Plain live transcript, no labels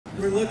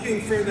We're looking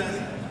for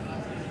the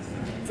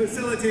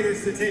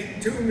facilitators to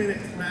take 2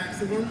 minutes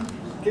maximum,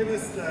 give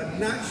us the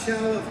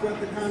nutshell of what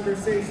the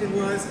conversation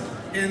was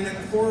and the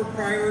core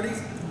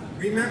priorities.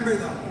 Remember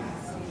though,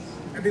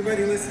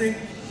 everybody listening,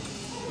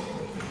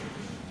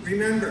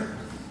 remember,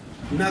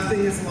 nothing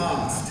is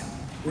lost.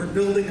 We're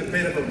building a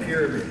bit of a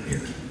pyramid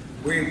here.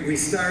 We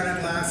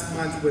started last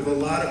month with a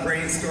lot of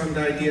brainstormed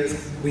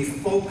ideas. We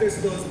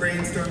focused those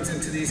brainstorms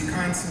into these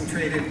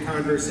concentrated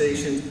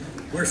conversations.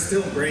 We're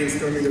still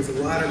brainstorming. There's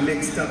a lot of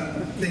mixed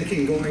up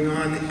thinking going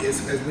on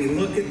as we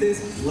look at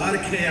this, a lot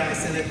of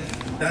chaos in it.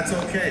 That's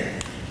okay.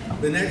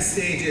 The next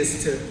stage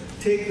is to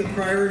take the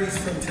priorities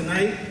from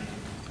tonight,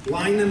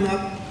 line them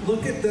up,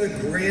 look at the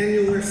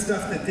granular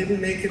stuff that didn't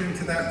make it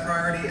into that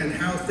priority and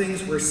how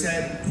things were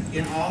said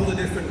in all the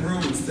different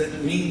rooms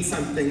that mean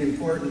something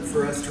important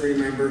for us to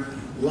remember.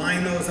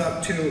 Line those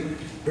up to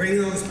bring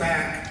those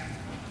back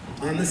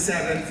on the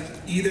 7th,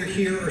 either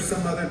here or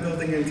some other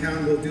building in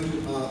town. We'll do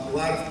a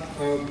lot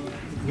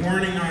of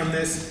warning on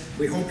this.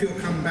 We hope you'll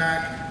come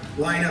back,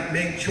 line up,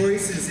 make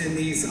choices in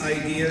these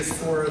ideas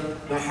for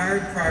the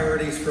hard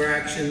priorities for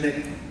action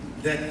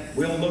that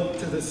will look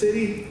to the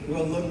city,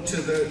 will look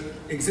to the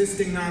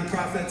existing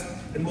nonprofits,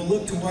 and we'll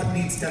look to what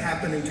needs to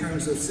happen in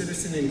terms of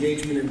citizen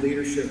engagement and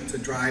leadership to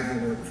drive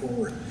the work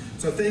forward.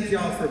 So thank you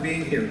all for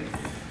being here.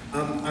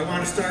 I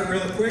want to start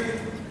real quick,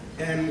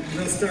 and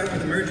we'll start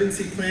with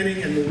emergency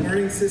planning and the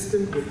warning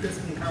system with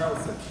Kristen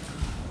Carlson.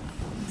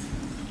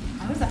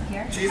 I was up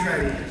here. She's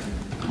ready. I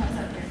was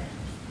up here.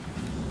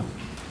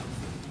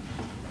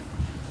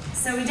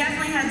 So we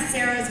definitely had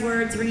Sarah's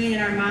words ringing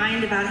in our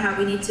mind about how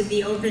we need to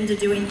be open to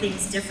doing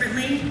things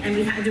differently, and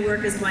we had to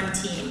work as one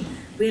team.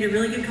 We had a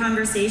really good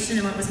conversation,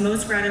 and what was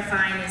most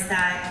gratifying is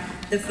that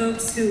the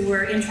folks who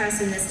were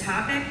interested in this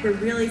topic were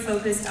really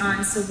focused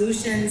on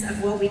solutions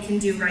of what we can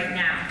do right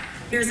now.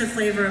 Here's a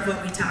flavor of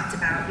what we talked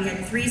about. We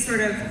had 3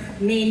 sort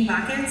of main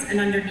buckets, and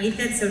underneath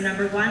it, so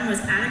number 1 was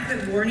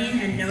adequate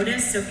warning and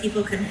notice so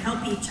people can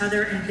help each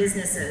other and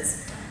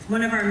businesses.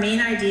 One of our main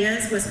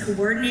ideas was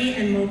coordinate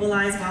and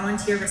mobilize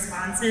volunteer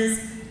responses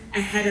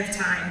ahead of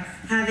time.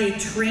 Have a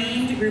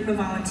trained group of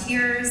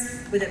volunteers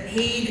with a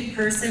paid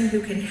person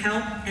who can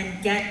help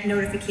and get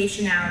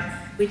notification out.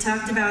 We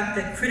talked about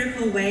the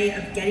critical way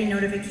of getting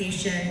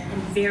notification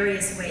in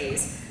various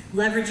ways.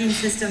 Leveraging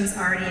systems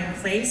already in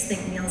place,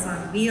 think Meals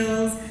on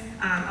Wheels.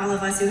 All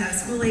of us who have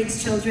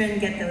school-age children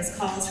get those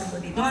calls from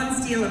Libby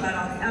Bonsteel about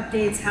all the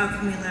updates. How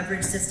can we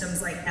leverage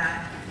systems like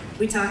that?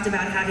 We talked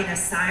about having a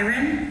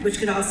siren, which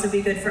could also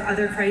be good for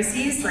other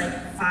crises like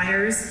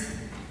fires.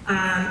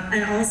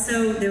 And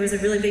also there was a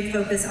really big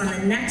focus on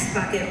the next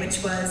bucket,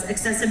 which was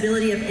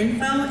accessibility of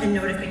info and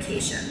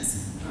notifications.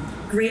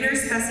 Greater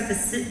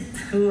specificity,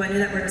 I knew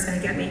that word was going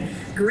to get me.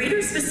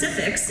 Greater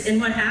specifics in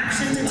what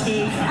action to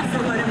take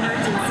for what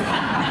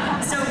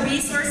emergency. So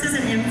resources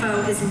and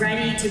info is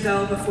ready to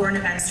go before an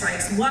event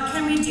strikes. What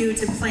can we do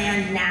to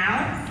plan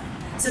now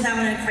so that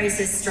when a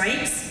crisis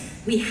strikes,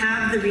 we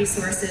have the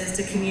resources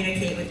to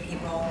communicate with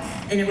people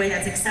in a way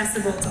that's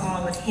accessible to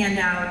all with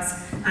handouts,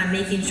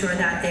 making sure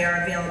that they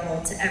are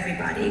available to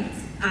everybody.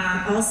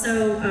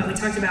 We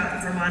talked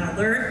about Vermont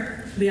Alert.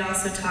 We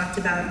also talked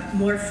about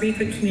more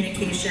frequent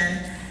communication,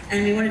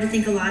 and we wanted to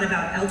think a lot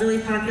about elderly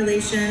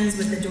populations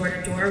with the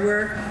door-to-door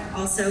work,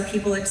 also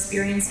people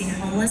experiencing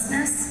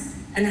homelessness,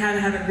 and how to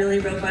have a really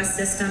robust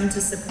system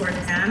to support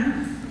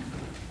them.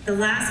 The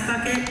last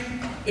bucket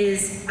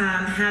is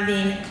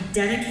having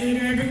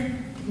dedicated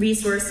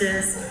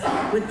resources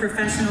with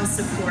professional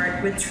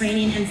support, with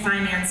training and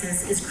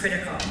finances is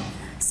critical.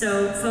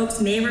 So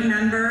folks may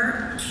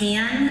remember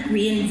CAN,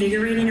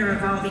 Reinvigorating or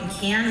Evolving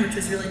CAN, which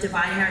was really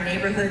dividing our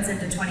neighborhoods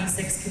into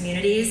 26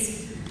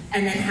 communities,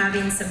 and then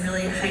having some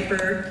really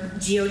hyper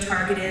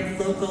geo-targeted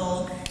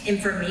local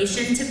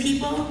information to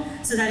people,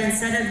 so that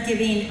instead of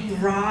giving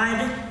broad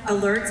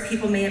alerts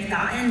people may have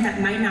gotten that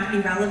might not be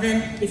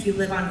relevant if you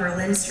live on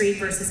Berlin Street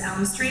versus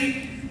Elm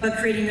Street, but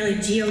creating really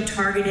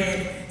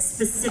geo-targeted,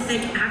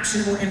 specific,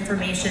 actionable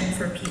information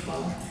for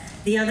people.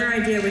 The other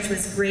idea, which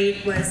was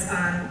great, was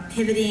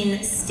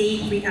pivoting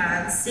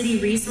city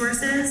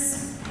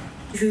resources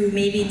who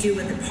maybe do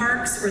with the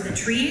parks or the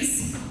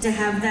trees, to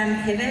have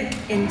them pivot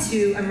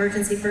into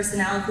emergency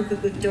personnel who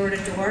could go door to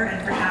door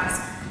and perhaps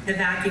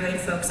evacuate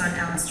folks on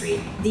Elm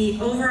Street. The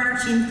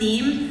overarching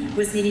theme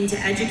was needing to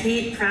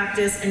educate,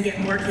 practice, and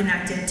get more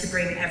connected to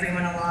bring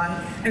everyone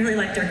along. I really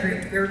liked our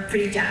group. We were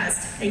pretty jazzed.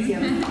 Thank you.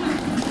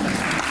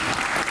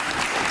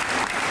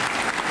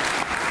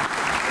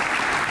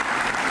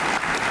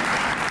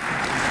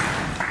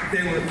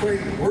 They were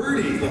quite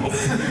wordy, though.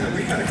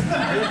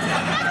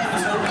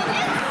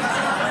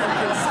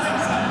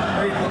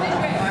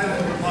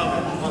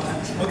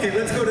 Okay,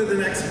 let's go to the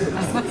next group.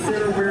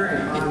 Sarah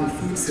Waring on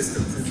food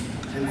systems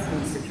and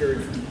food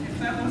security. If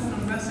that wasn't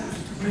a message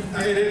to me.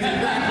 It is.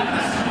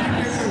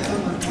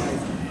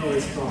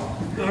 Always call.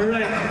 All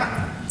right.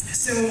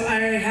 So I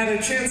had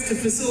a chance to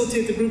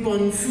facilitate the group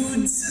on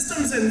food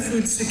systems and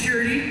food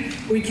security.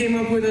 We came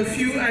up with a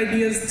few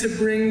ideas to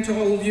bring to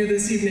all of you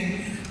this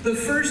evening. The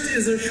first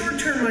is a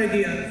short-term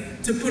idea.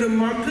 to put a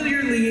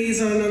Montpelier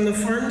liaison on the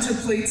Farm to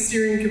Plate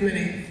Steering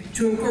Committee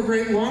to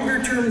incorporate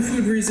longer-term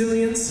food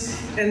resilience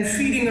and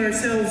feeding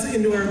ourselves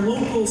into our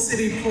local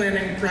city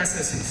planning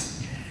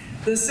processes.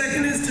 The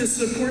second is to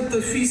support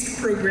the Feast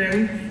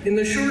program in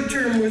the short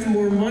term with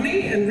more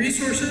money and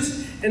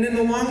resources, and in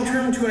the long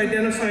term to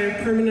identify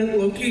a permanent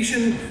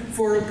location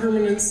for a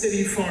permanent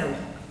city farm.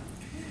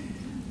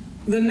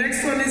 The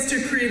next one is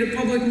to create a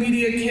public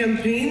media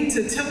campaign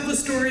to tell the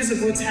stories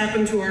of what's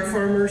happened to our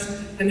farmers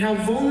and how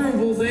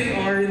vulnerable they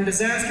are in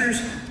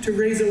disasters, to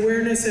raise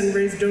awareness and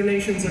raise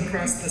donations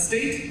across the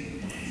state.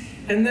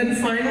 And then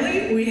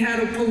finally, we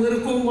had a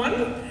political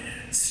one,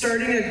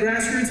 starting a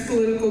grassroots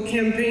political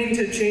campaign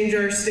to change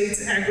our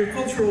state's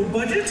agricultural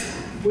budget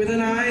with an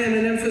eye and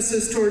an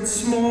emphasis towards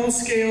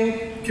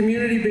small-scale,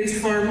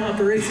 community-based farm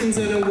operations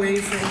and away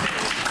from them.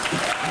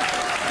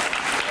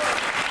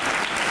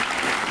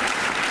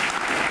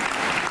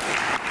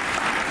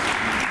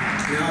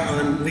 Now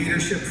on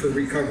leadership for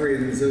recovery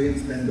and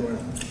resilience, Ben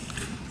Doyle.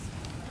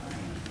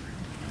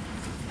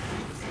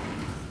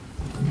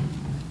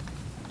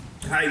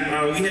 Hi,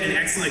 we had an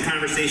excellent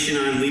conversation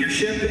on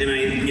leadership, and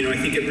I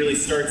think it really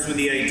starts with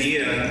the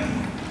idea,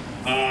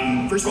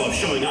 first of all, of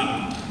showing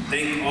up.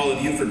 Thank all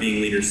of you for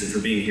being leaders and for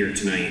being here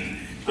tonight.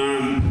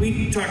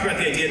 We talked about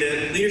the idea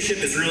that leadership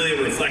is really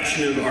a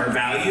reflection of our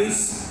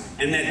values,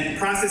 and that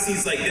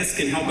processes like this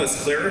can help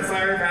us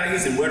clarify our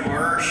values and what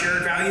are our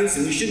shared values,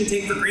 and we shouldn't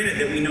take for granted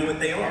that we know what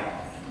they are.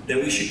 That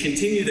we should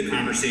continue the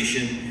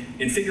conversation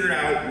and figure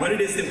out what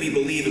it is that we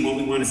believe and what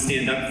we want to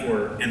stand up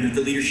for, and that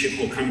the leadership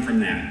will come from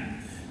that.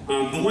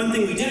 The one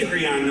thing we did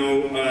agree on,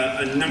 though,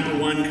 a number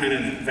one kind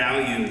of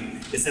value,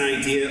 is an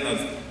idea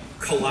of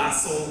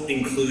colossal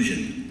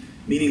inclusion,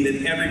 meaning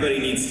that everybody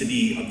needs to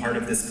be a part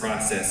of this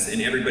process and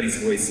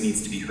everybody's voice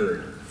needs to be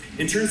heard.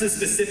 In terms of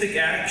specific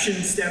action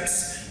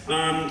steps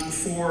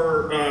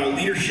for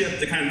leadership,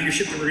 the kind of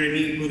leadership that we're going to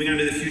need moving on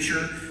to the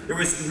future, there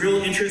was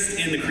real interest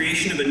in the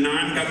creation of a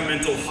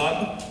non-governmental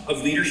hub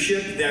of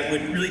leadership that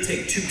would really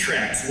take two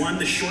tracks. One,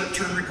 the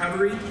short-term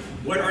recovery.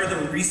 What are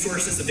the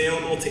resources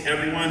available to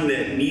everyone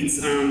that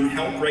needs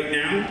help right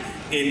now?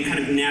 And kind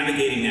of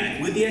navigating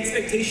that with the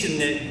expectation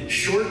that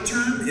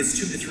short-term is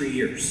 2 to 3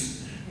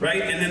 years,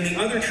 right? And then the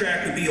other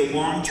track would be a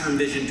long-term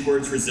vision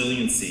towards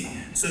resiliency,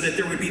 so that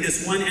there would be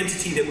this one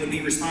entity that would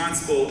be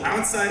responsible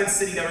outside of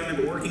city government,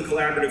 but working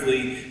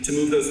collaboratively to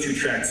move those two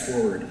tracks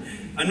forward.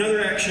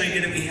 Another action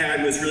idea that we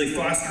had was really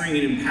fostering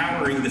and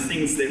empowering the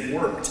things that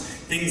worked,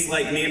 things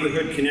like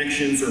neighborhood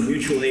connections or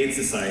mutual aid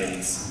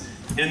societies.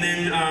 And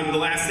then the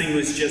last thing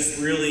was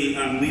just really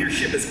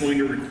leadership is going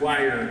to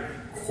require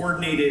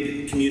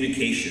coordinated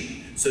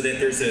communication so that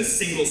there's a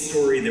single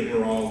story that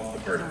we're all a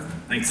part of.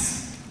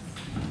 Thanks.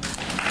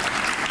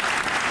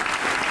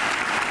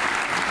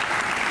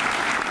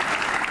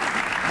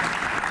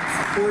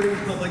 Supporting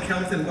public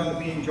health and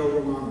well-being, Joe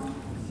Romano.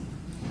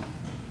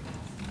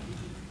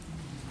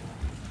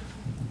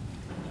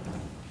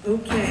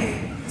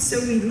 Okay, so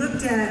we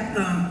looked at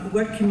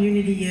what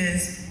community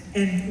is,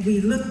 and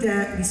we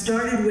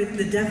started with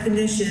the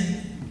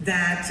definition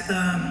that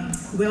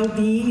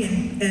well-being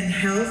and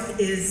health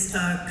is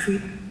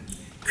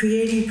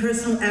creating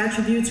personal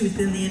attributes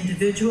within the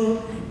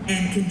individual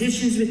and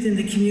conditions within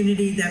the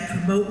community that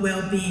promote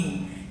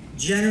well-being,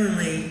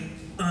 generally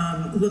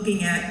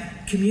looking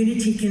at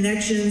community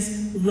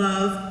connections,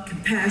 love,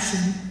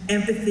 compassion,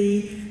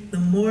 empathy. The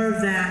more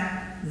of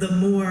that, the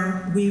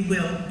more we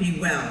will be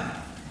well.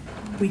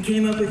 We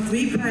came up with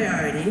 3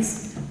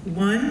 priorities.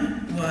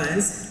 One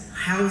was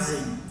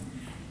housing.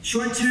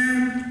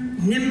 Short-term,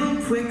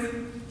 nimble, quick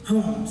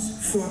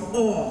homes for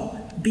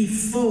all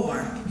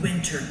before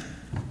winter.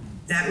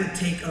 That would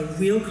take a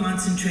real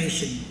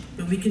concentration,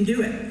 but we can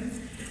do it.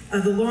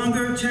 The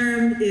longer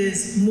term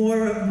is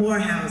more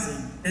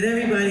housing, that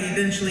everybody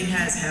eventually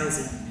has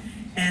housing,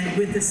 and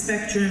with the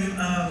spectrum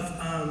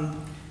of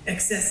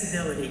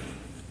accessibility.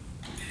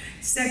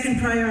 Second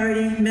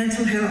priority,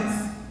 mental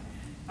health.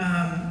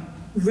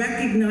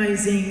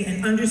 Recognizing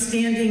and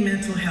understanding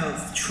mental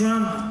health,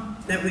 trauma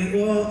that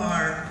we all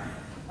are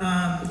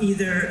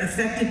either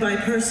affected by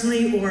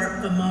personally or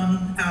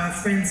among our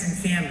friends and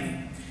family,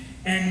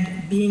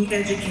 and being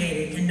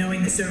educated and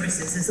knowing the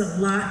services. There's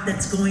a lot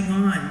that's going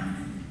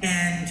on,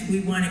 and we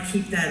want to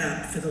keep that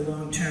up for the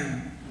long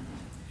term.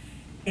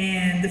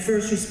 And the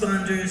first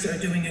responders are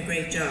doing a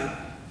great job.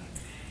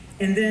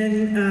 And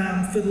then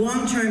for the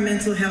long-term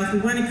mental health, we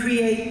want to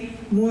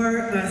create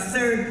more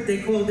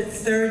they called it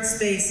third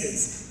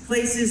spaces,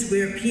 places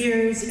where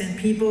peers and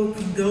people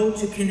can go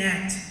to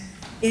connect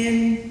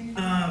in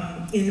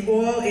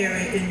all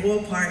areas, in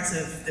all parts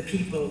of the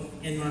people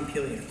in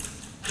Montpelier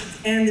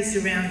and the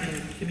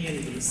surrounding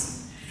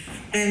communities.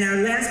 And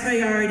our last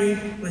priority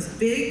was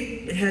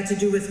big. It had to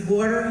do with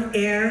water,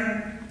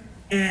 air,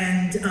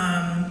 and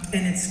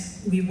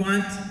we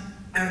want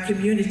our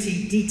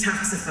community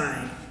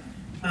detoxified.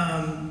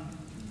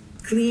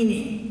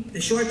 Cleaning, the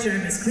short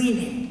term is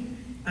cleaning,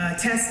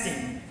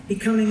 testing,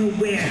 becoming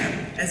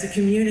aware as a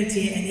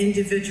community and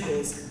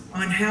individuals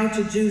on how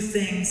to do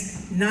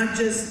things, not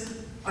just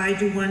I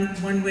do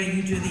one way,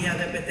 you do the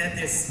other, but that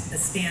there's a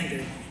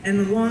standard. And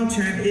the long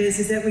term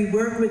is that we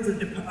work with the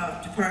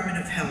Department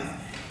of Health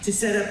to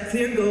set up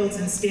clear goals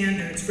and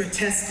standards for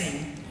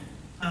testing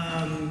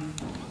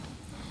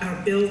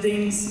our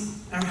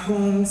buildings, our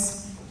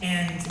homes,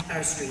 and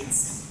our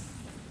streets.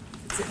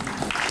 That's it.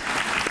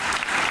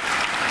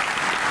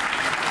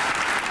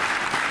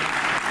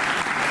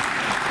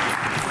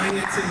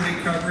 Financing,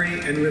 recovery,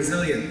 and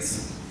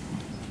resilience.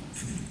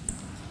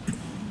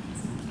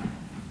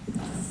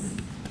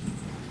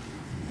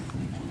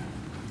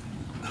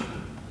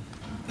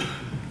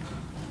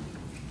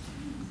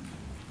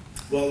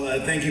 Well,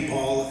 thank you,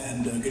 Paul,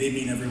 and good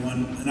evening,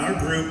 everyone. In our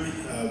group,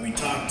 we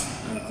talked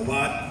a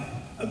lot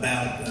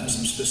about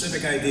some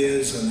specific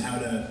ideas on how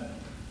to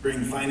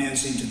bring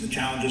financing to the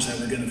challenges that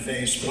we're going to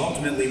face, but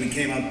ultimately we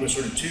came up with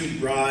sort of two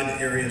broad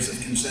areas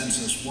of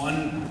consensus.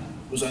 One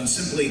was on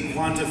simply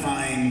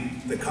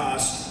quantifying the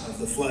cost of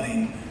the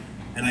flooding,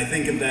 and I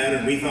think of that,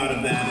 or we thought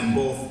of that in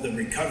both the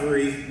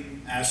recovery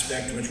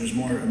aspect, which was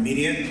more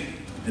immediate,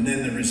 and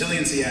then the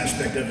resiliency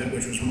aspect of it,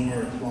 which was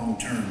more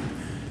long-term.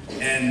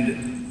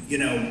 And you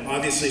know,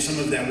 obviously some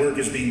of that work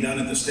is being done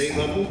at the state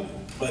level,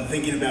 but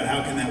thinking about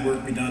how can that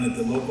work be done at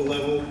the local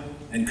level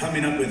and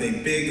coming up with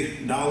a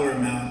big dollar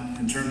amount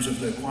in terms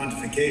of the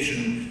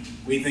quantification,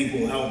 we think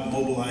will help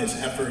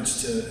mobilize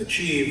efforts to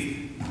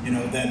achieve, you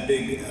know, that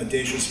big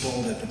audacious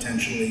goal that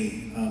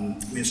potentially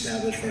we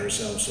establish for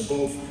ourselves. So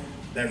both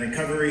that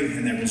recovery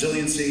and that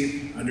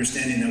resiliency,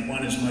 understanding that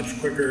one is much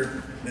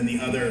quicker than the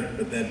other,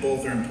 but that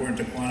both are important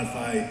to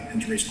quantify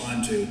and to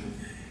respond to.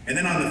 And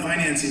then on the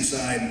financing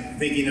side,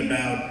 thinking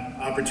about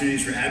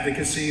opportunities for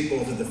advocacy,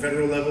 both at the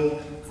federal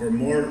level, for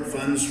more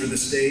funds for the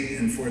state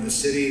and for the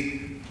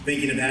city,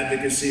 thinking of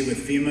advocacy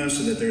with FEMA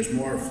so that there's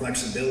more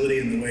flexibility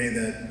in the way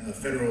that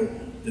federal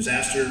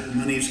disaster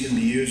monies can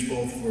be used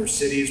both for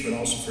cities but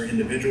also for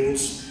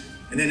individuals.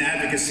 And then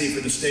advocacy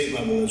for the state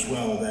level as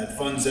well, that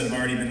funds that have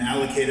already been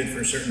allocated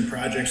for certain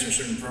projects or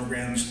certain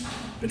programs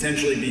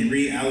potentially be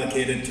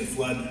reallocated to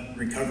flood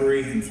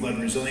recovery and flood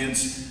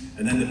resilience.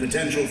 And then the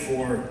potential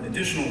for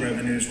additional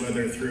revenues,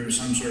 whether through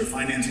some sort of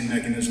financing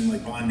mechanism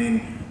like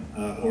bonding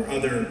or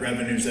other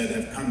revenues that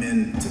have come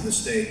in to the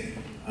state,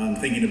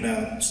 thinking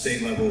about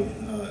state level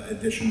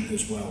addition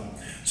as well.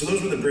 So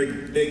those were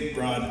the big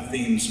broad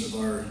themes of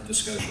our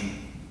discussion.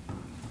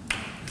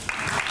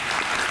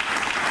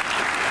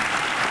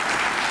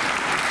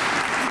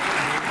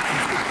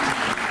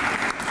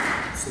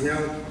 So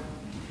now,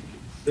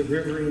 the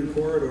Riverine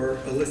Corridor,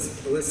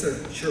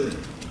 Alyssa Shuri.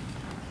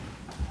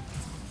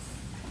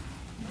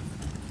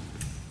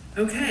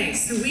 Okay,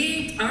 so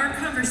our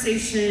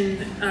conversation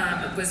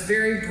was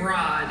very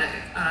broad,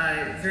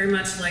 very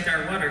much like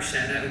our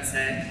watershed, I would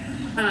say.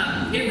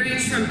 It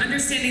ranged from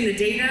understanding the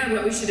data,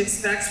 what we should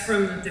expect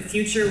from the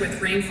future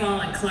with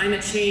rainfall and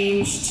climate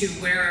change, to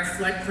where our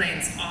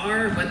floodplains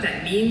are, what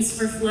that means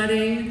for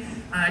flooding,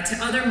 to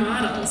other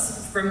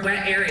models from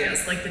wet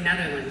areas like the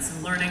Netherlands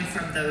and learning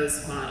from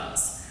those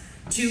models,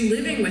 to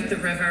living with the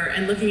river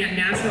and looking at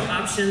natural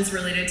options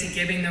related to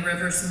giving the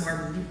river some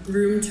more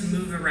room to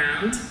move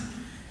around.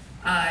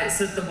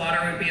 So that the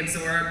water would be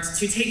absorbed,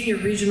 to taking a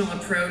regional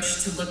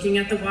approach to looking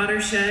at the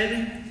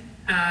watershed.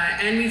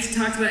 And we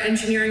talked about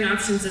engineering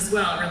options as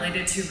well,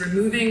 related to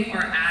removing or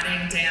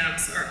adding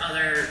dams or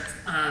other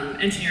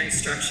engineering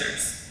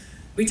structures.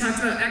 We talked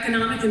about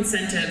economic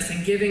incentives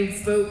and giving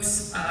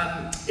folks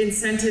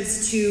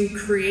incentives to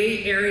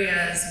create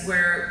areas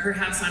where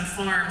perhaps on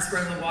farms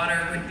where the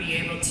water would be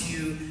able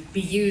to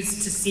be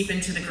used to seep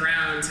into the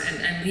ground,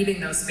 and leaving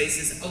those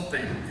spaces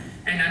open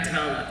and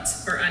undeveloped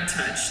or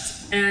untouched.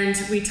 And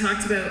we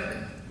talked about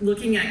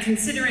looking at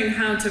considering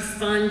how to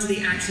fund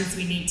the actions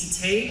we need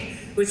to take,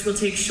 which will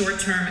take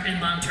short-term and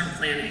long-term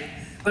planning.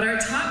 But our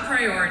top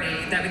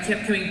priority that we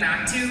kept coming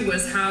back to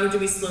was how do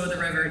we slow the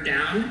river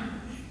down,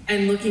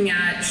 and looking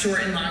at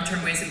short and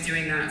long-term ways of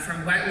doing that,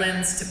 from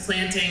wetlands to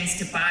plantings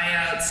to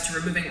buyouts to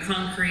removing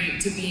concrete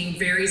to being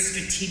very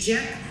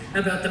strategic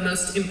about the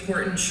most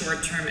important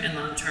short-term and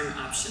long-term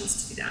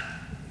options to do that.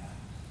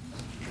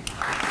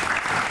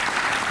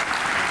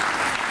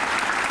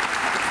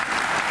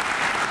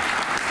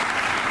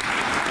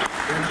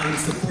 And on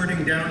supporting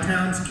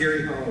downtowns,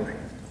 Gary Holloway.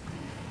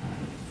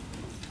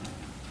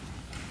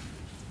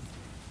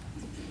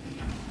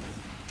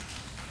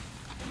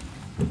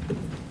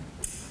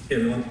 Hey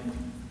everyone.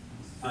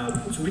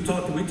 So we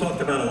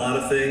talked about a lot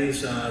of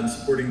things in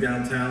supporting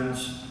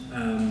downtowns.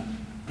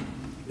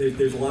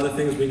 There's a lot of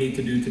things we need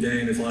to do today,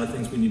 and there's a lot of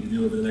things we need to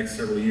do over the next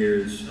several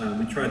years.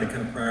 We tried to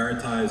kind of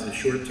prioritize the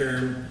short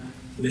term.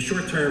 And the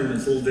short term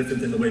is a little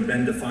different than the way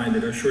Ben defined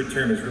it. Our short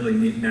term is really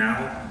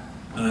now.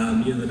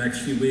 You know, the next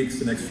few weeks,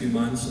 the next few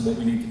months, and what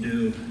we need to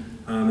do,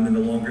 and then the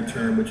longer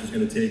term, which is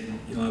going to take,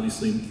 you know,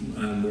 obviously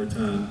more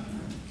time.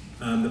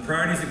 The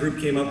priorities the group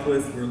came up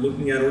with were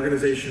looking at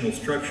organizational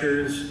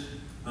structures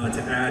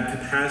to add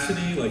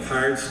capacity, like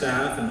hired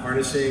staff, and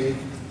harnessing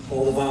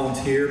all the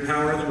volunteer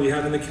power that we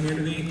have in the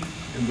community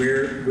and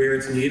where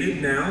it's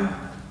needed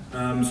now.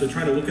 So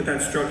trying to look at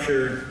that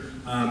structure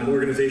and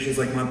organizations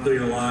like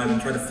Montpelier Live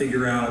and try to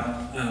figure out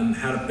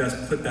how to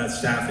best put that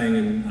staffing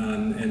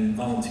and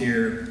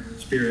volunteer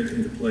spirit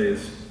into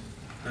place.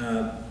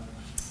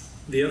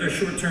 The other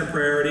short-term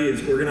priority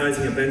is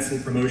organizing events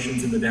and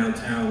promotions in the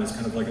downtown. It's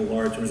kind of like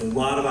there's a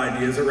lot of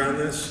ideas around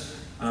this,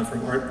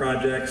 from art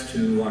projects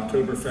to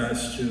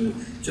Oktoberfest to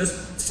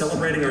just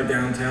celebrating our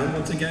downtown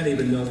once again,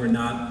 even though we're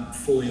not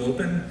fully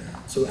open.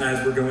 So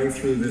as we're going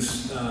through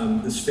this,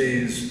 this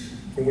phase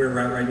from where we're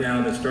at right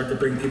now, to start to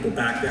bring people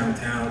back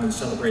downtown and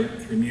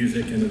celebrate through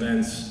music and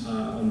events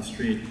on the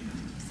street.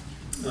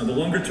 The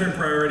longer-term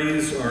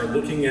priorities are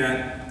looking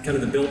at kind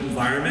of the built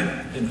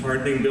environment and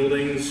hardening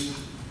buildings,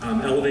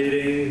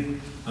 elevating,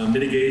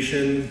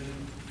 mitigation,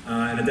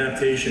 and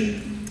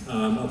adaptation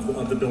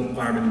of the built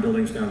environment and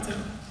buildings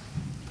downtown.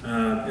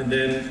 And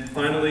then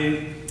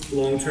finally,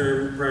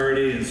 long-term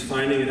priority is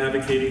finding and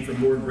advocating for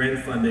more grant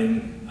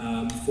funding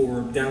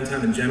for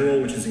downtown in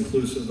general, which is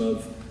inclusive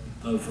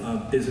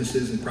of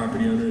businesses and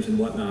property owners and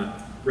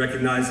whatnot,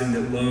 recognizing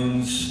that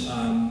loans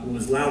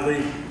was loud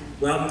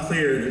and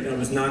clear that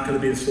was not going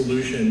to be a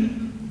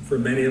solution for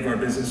many of our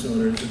business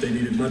owners, that they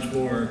needed much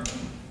more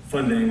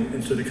funding,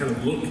 and so to kind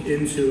of look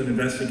into and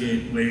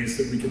investigate ways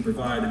that we can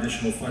provide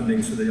additional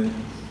funding so they don't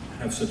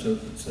have such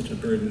a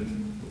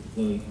burden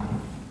loan.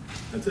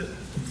 That's it.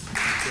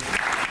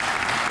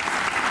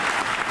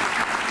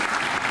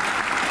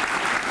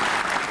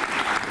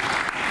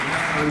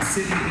 On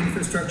city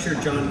infrastructure,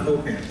 John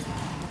Copan.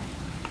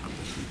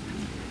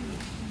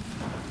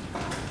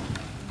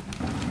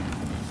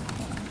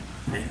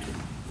 Thank you.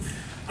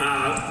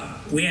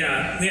 We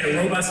had a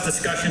robust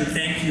discussion.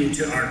 Thank you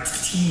to our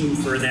team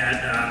for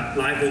that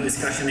lively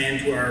discussion, and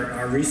to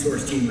our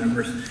resource team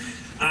members.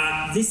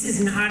 This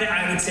is not,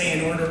 I would say,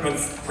 an order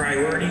of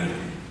priority,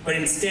 but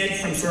instead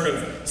from sort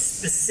of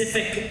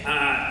specific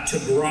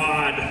to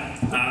broad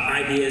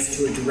ideas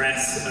to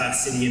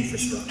address city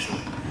infrastructure.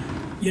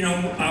 You know,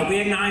 we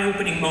had an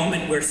eye-opening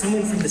moment where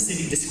someone from the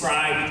city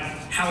described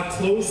how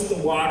close the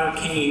water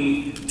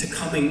came to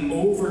coming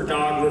over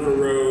Dog River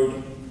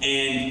Road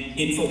and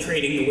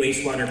infiltrating the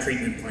wastewater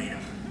treatment plant.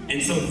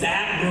 And so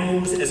that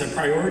rose as a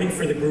priority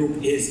for the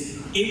group.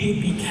 Is it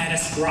would be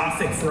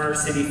catastrophic for our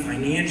city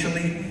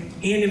financially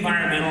and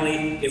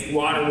environmentally if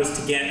water was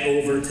to get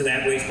over to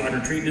that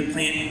wastewater treatment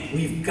plant.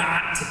 We've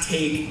got to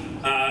take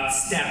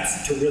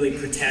steps to really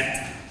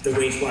protect the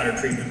wastewater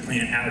treatment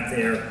plant out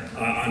there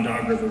on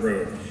Dog River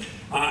Road.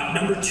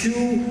 Number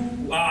two,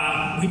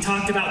 we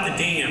talked about the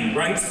dam,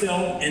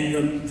 Wrightsville,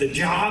 and the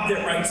job that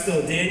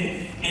Wrightsville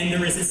did, and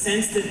there is a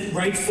sense that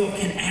Wrightsville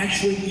can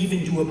actually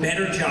even do a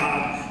better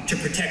job to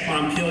protect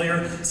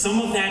Montpelier. Some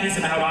of that is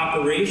about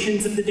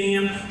operations of the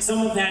dam,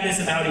 some of that is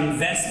about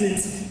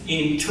investments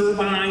in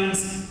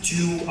turbines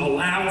to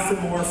allow for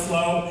more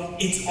flow.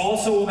 It's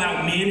also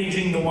about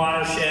managing the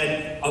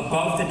watershed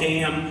above the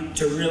dam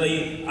to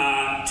really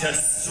to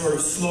sort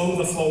of slow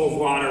the flow of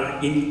water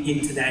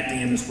into that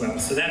dam as well.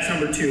 So that's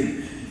number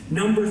two.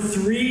 Number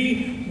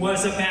three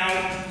was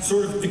about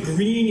sort of the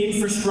green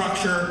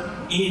infrastructure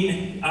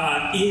in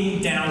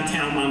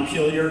downtown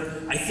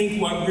Montpelier. I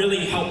think what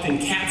really helped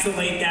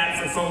encapsulate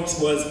that for folks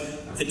was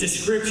the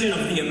description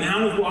of the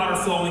amount of water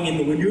flowing in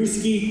the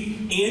Winooski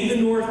and the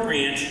North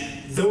Branch.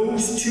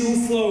 Those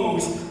two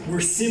flows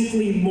were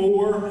simply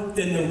more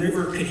than the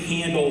river could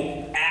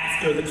handle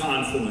after the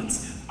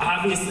confluence.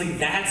 Obviously,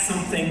 that's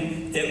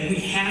something that we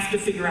have to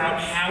figure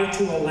out how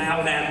to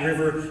allow that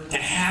river to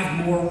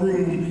have more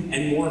room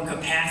and more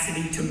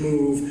capacity to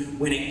move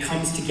when it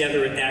comes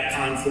together at that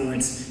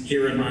confluence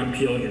here in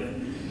Montpelier.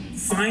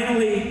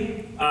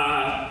 Finally,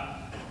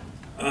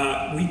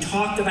 we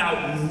talked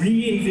about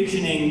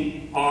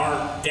re-envisioning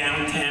our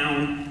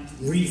downtown,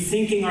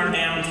 rethinking our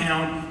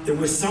downtown. There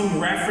was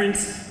some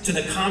reference to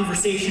the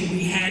conversation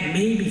we had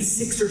maybe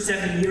 6 or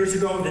 7 years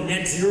ago, the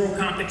net zero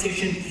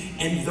competition,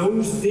 and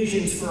those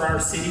visions for our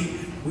city.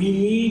 We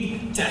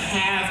need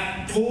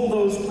to pull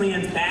those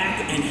plans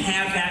back and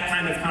have that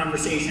kind of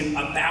conversation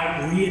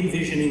about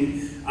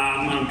re-envisioning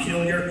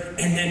Montpelier.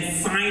 And then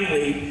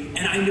finally,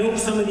 and I know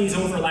some of these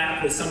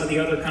overlap with some of the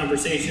other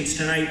conversations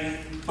tonight,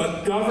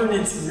 but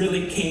governance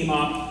really came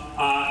up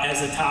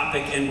as a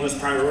topic and was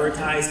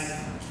prioritized.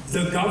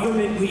 The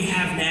government we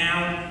have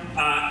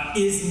now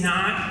is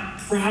not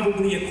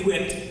probably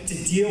equipped to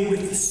deal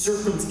with the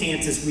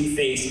circumstances we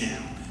face now.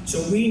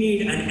 So we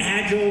need an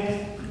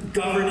agile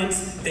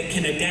governance that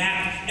can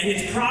adapt, and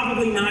it's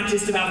probably not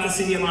just about the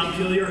city of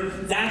Montpelier.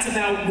 That's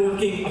about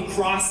working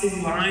across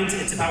city lines.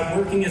 It's about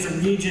working as a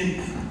region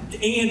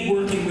and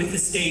working with the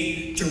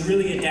state to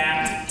really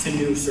adapt to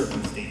new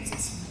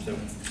circumstances. So,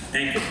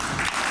 thank you.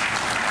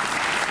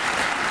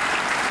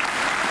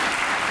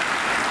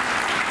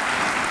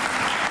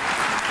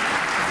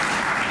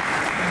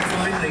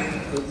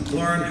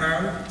 Lauren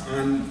Howe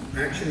on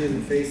action in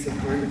the face of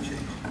climate change.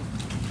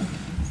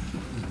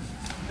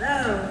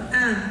 Hello.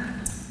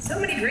 So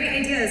many great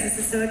ideas. This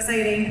is so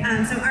exciting.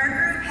 So our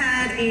group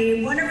had had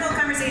a wonderful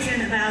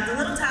conversation about the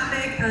little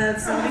topic of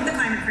solving the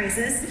climate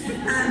crisis,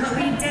 but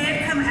we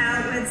did come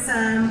out with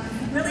some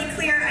really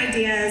clear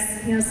ideas,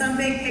 some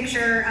big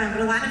picture,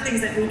 but a lot of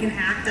things that we can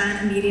act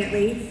on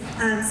immediately.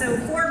 So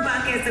 4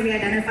 buckets that we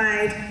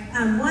identified.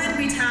 One,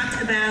 we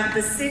talked about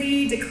the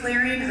city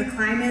declaring a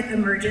climate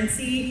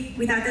emergency.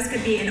 We thought this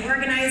could be an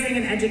organizing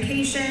and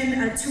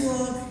education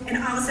tool,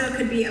 and also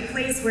could be a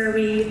place where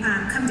we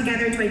come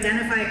together to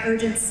identify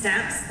urgent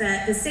steps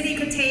that the city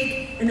could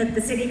take and that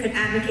the city could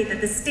advocate that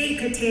the state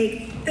could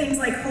take, things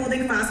like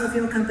holding fossil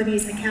fuel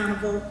companies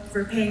accountable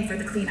for paying for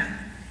the cleanup.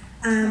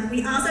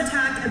 We also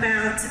talked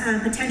about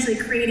potentially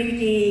creating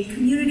a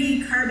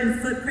community carbon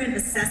footprint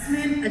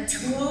assessment, a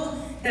tool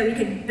that we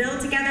could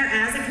build together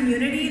as a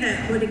community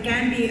that would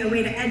again be a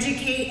way to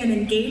educate and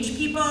engage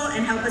people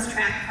and help us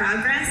track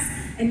progress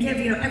and give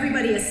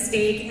everybody a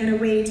stake and a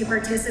way to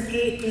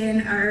participate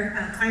in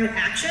our climate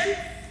action.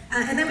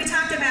 And then we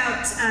talked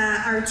about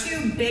our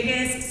 2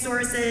 biggest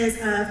sources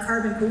of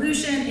carbon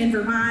pollution in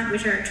Vermont,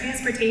 which are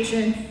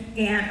transportation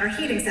and our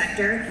heating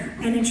sector.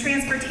 And in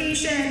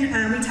transportation,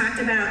 we talked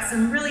about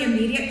some really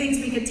immediate things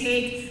we could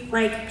take,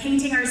 like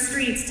painting our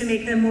streets to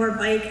make them more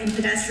bike and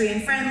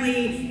pedestrian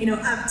friendly,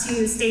 up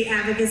to state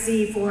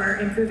advocacy for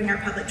improving our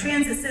public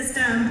transit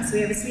system. So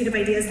we have a suite of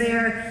ideas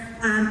there.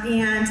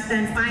 And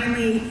then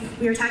finally,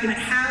 we were talking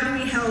about how do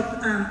we help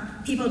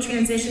people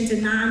transition to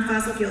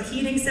non-fossil fuel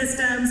heating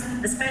systems,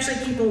 especially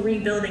people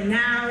rebuilding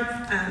now,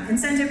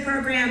 incentive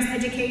programs,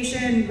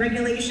 education,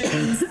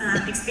 regulations,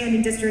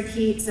 expanding district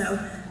heat. So,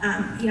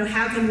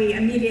 how can we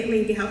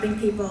immediately be helping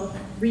people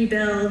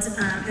rebuild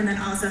and then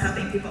also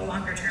helping people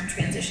longer term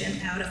transition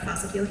out of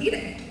fossil fuel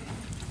heating?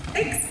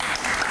 Thanks.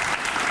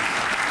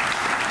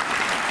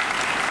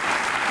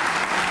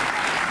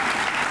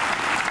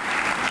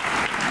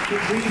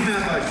 We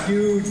have a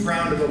huge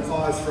round of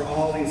applause for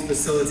all these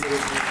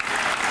facilitators.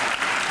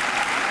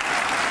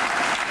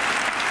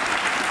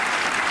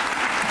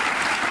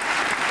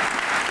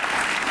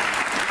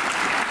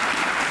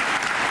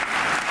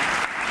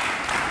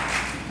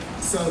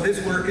 So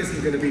this work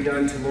isn't going to be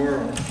done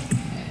tomorrow.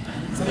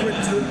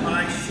 Someone took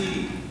my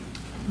sheet.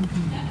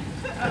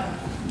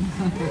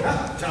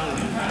 John.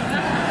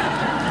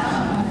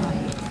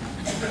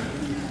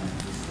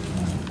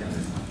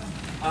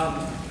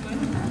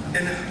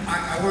 And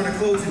I want to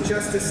close in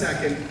just a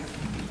second.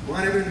 I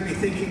want everyone to be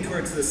thinking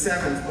towards the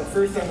 7th, but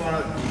first I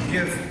want to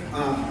give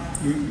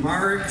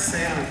Marek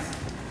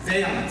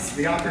Zayans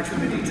the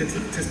opportunity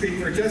to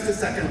speak for just a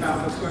second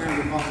about what's going on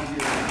with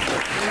volunteers.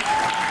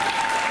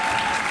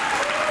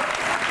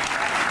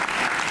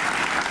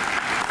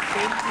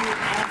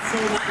 So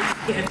much.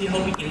 I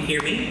hope you can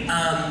hear me.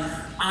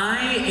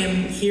 I am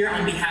here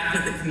on behalf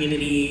of the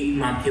Community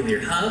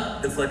Montpelier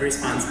Hub, the Flood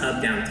Response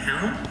Hub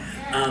downtown.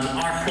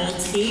 Our whole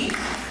team.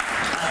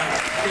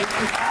 Thank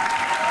you.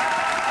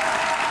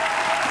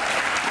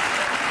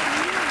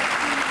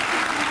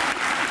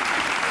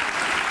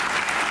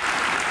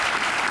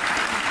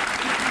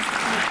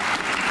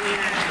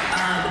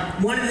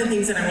 One of the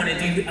things that I want to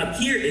do up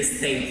here is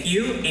thank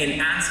you and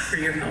ask for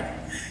your help.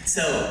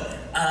 So,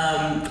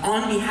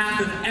 on behalf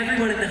of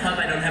everyone at the Hub,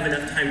 I don't have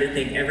enough time to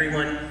thank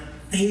everyone.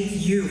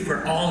 Thank you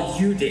for all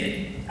you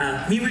did.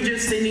 We were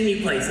just sending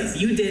you places.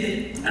 You did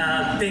it.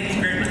 Thank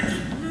you very much.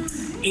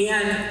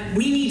 And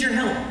we need your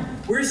help.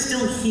 We're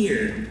still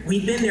here.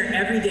 We've been there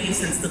every day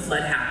since the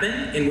flood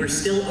happened, and we're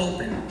still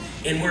open.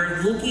 And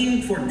we're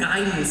looking for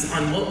guidance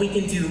on what we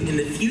can do in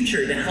the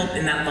future to help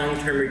in that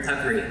long-term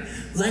recovery.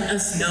 Let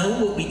us know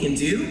what we can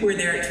do. We're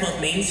there at 12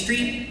 Main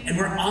Street, and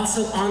we're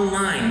also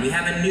online. We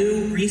have a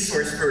new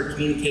resource for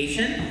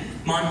communication,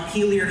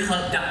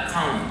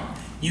 montpelierhub.com.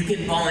 You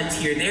can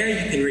volunteer there,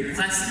 you can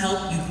request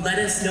help, you let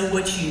us know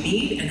what you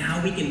need and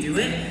how we can do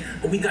it.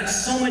 We've got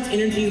so much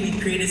energy,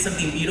 we've created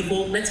something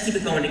beautiful. Let's keep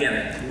it going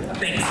together.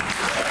 Thanks.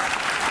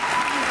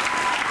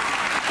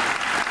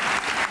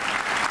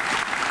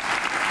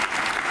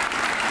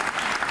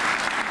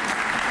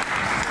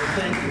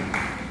 Thank you.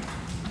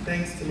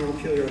 Thanks to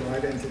Montpelier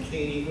Live and to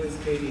Katie. Where's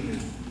Katie now?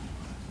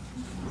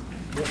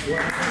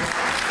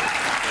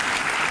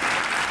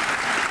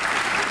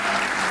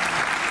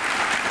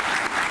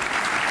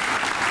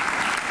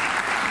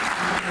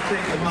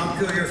 Thank the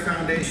Montpelier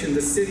Foundation,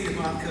 the City of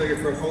Montpelier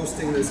for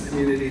hosting this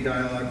community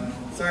dialogue.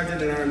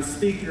 Sergeant at Arms,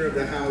 Speaker of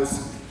the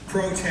House,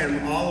 Pro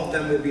Tem, all of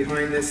them were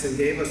behind this and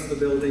gave us the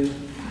building.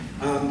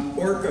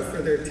 Orca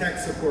for their tech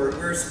support.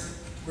 Where's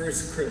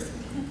Chris?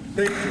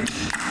 Thank you.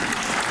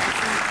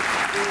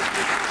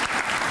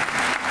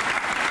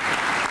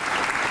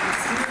 The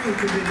steering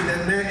committee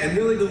that met and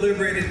really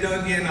deliberated,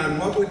 dug in on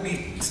what would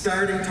be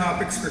starting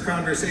topics for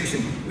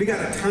conversation. We got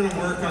a ton of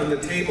work on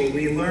the table.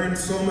 We learned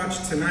so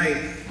much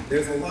tonight.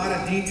 There's a lot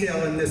of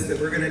detail in this that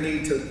we're going to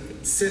need to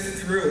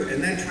sift through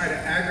and then try to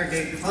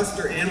aggregate,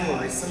 cluster,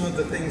 analyze some of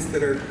the things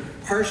that are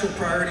partial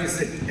priorities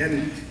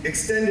and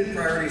extended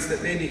priorities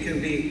that maybe can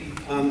be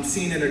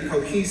seen in a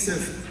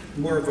cohesive,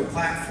 more of a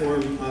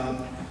platform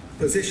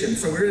position.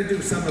 So we're going to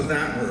do some of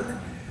that work.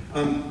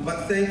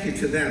 But thank you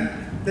to them.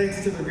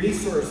 Thanks to the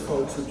resource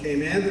folks who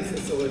came and the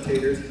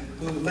facilitators.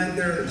 lend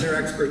their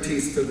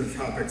expertise to the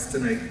topics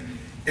tonight.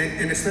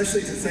 And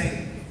especially to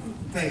say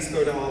thanks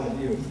go to all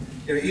of you.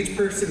 You know, each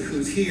person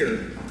who's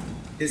here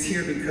is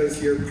here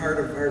because you're part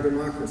of our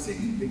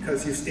democracy,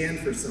 because you stand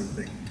for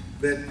something.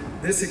 That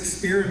this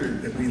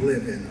experiment that we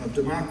live in of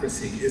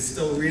democracy is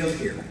still real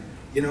here.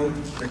 You know,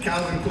 the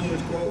Calvin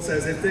Coolidge quote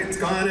says, if it's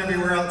gone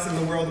everywhere else in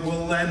the world,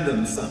 we'll lend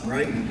them some,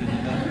 right?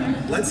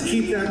 Let's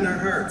keep that in our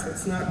hearts.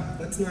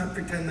 Let's not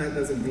pretend that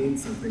doesn't mean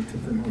something to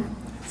Vermont.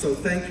 So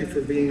thank you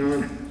for being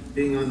on it,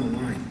 being on the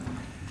line.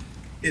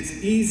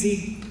 It's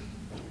easy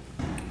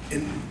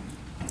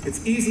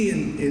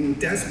in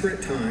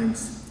desperate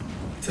times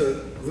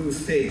to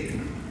lose faith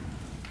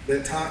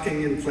that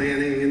talking and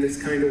planning and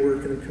this kind of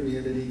work in a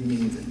community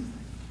means it.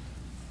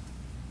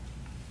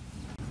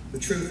 The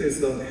truth is,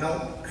 though,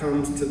 help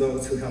comes to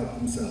those who help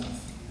themselves.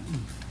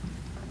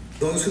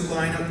 Those who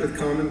line up with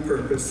common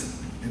purpose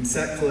and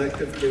set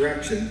collective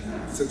direction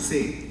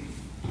succeed.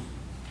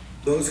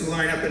 Those who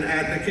line up and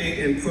advocate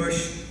and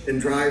push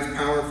and drive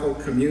powerful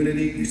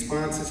community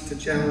responses to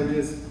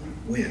challenges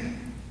win.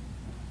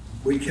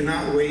 We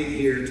cannot wait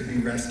here to be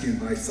rescued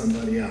by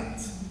somebody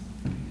else.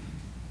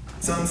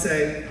 Some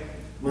say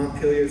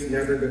Montpelier is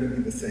never going to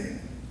be the same,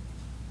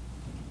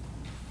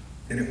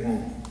 and it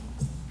won't.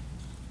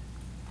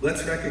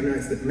 Let's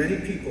recognize that many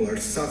people are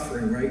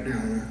suffering right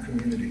now in our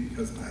community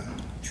because of that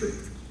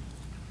truth.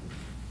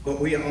 But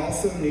we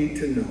also need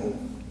to know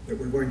that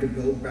we're going to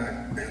build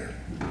back better.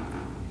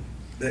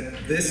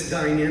 That this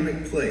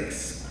dynamic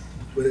place,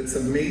 with its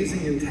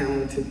amazing and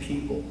talented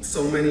people,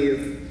 some of them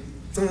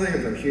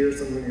are here,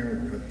 some of them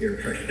aren't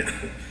here right now.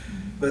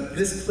 But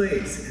this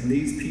place and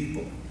these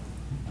people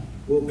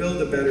will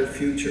build a better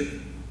future.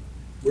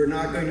 We're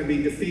not going to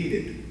be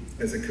defeated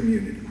as a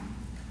community.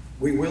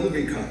 We will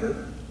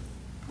recover.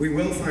 We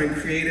will find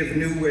creative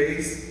new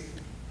ways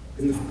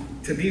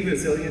to be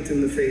resilient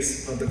in the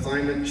face of the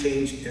climate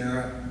change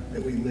era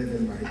that we live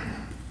in right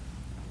now.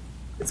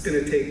 It's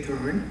going to take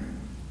time,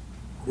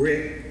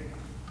 grit,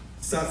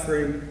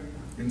 suffering,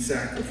 and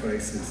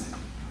sacrifices.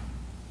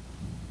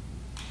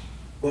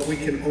 But we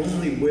can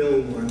only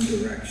will one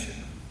direction,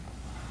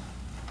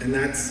 and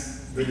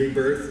that's the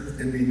rebirth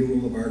and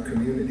renewal of our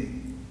community.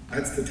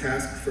 That's the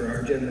task for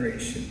our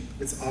generation.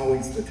 It's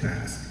always the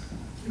task,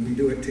 and we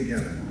do it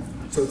together.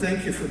 So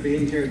thank you for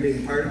being here and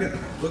being part of it.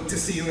 Look to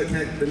see you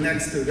at the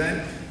next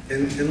event,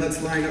 and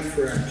let's line up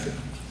for action.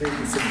 Thank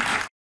you so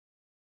much.